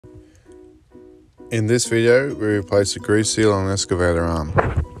In this video, we replace the grease seal on an excavator arm.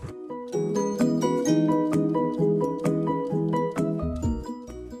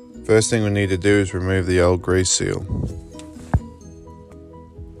 First thing we need to do is remove the old grease seal.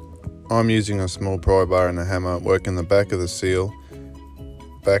 I'm using a small pry bar and a hammer, working the back of the seal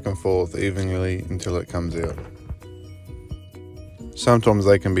back and forth evenly until it comes out. Sometimes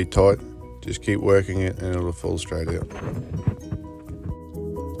they can be tight, just keep working it and it'll fall straight out.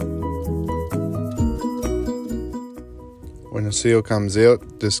 When the seal comes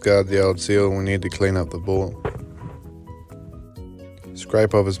out, discard the old seal and we need to clean up the bore.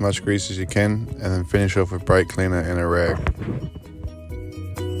 Scrape off as much grease as you can and then finish off with brake cleaner and a rag.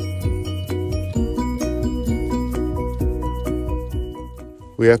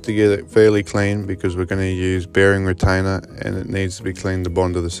 We have to get it fairly clean because we're going to use bearing retainer and it needs to be cleaned to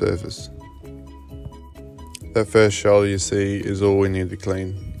bond to the surface. That first shoulder you see is all we need to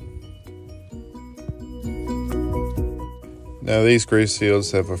clean. Now these grease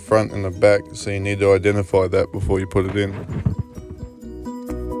seals have a front and a back, so you need to identify that before you put it in.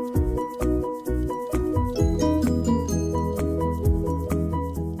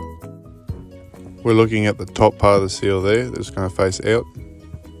 We're looking at the top part of the seal there that's going to face out,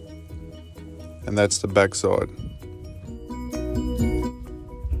 and that's the back side.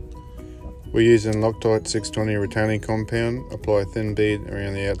 We're using Loctite 620 retaining compound. Apply a thin bead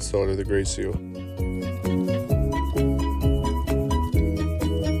around the outside of the grease seal.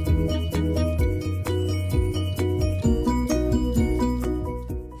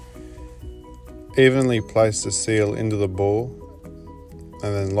 Evenly place the seal into the bore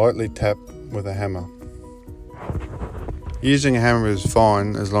and then lightly tap with a hammer. Using a hammer is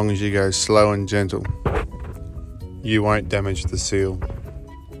fine as long as you go slow and gentle. You won't damage the seal.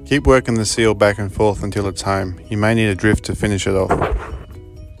 Keep working the seal back and forth until it's home. You may need a drift to finish it off.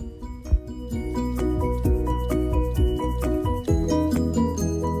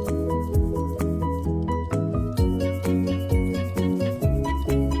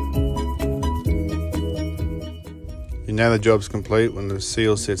 You know the job's complete when the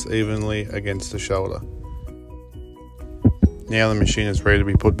seal sits evenly against the shoulder. Now the machine is ready to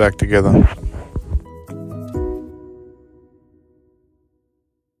be put back together.